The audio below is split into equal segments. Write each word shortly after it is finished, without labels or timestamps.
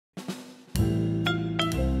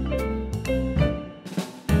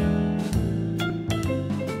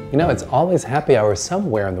You know, it's always happy hour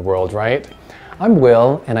somewhere in the world, right? I'm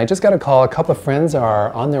Will, and I just got a call. A couple of friends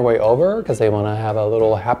are on their way over because they want to have a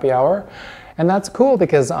little happy hour. And that's cool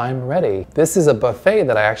because I'm ready. This is a buffet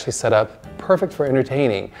that I actually set up perfect for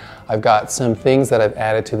entertaining. I've got some things that I've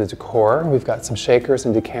added to the decor. We've got some shakers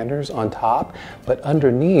and decanters on top, but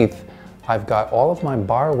underneath, I've got all of my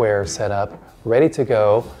barware set up, ready to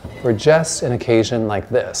go for just an occasion like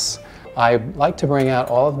this. I like to bring out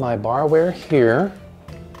all of my barware here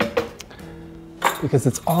because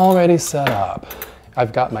it's already set up.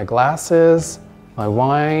 I've got my glasses, my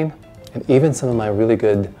wine, and even some of my really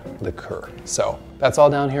good liqueur. So that's all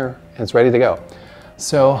down here and it's ready to go.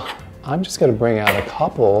 So I'm just gonna bring out a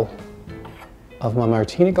couple of my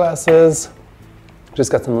martini glasses.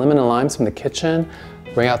 Just got some lemon and limes from the kitchen.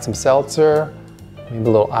 Bring out some seltzer, maybe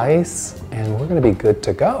a little ice, and we're gonna be good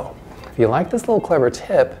to go. If you like this little clever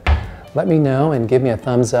tip, let me know and give me a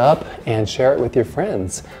thumbs up and share it with your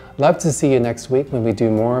friends. Love to see you next week when we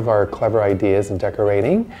do more of our clever ideas and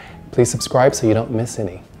decorating. Please subscribe so you don't miss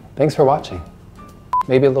any. Thanks for watching.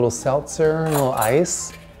 Maybe a little seltzer, a little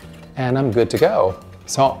ice, and I'm good to go.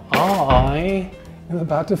 So I am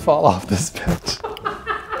about to fall off this bench.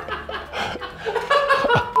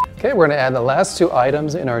 Okay, we're gonna add the last two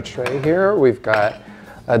items in our tray here. We've got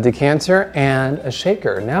a decanter and a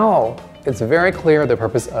shaker. Now, it's very clear the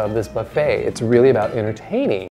purpose of this buffet. It's really about entertaining.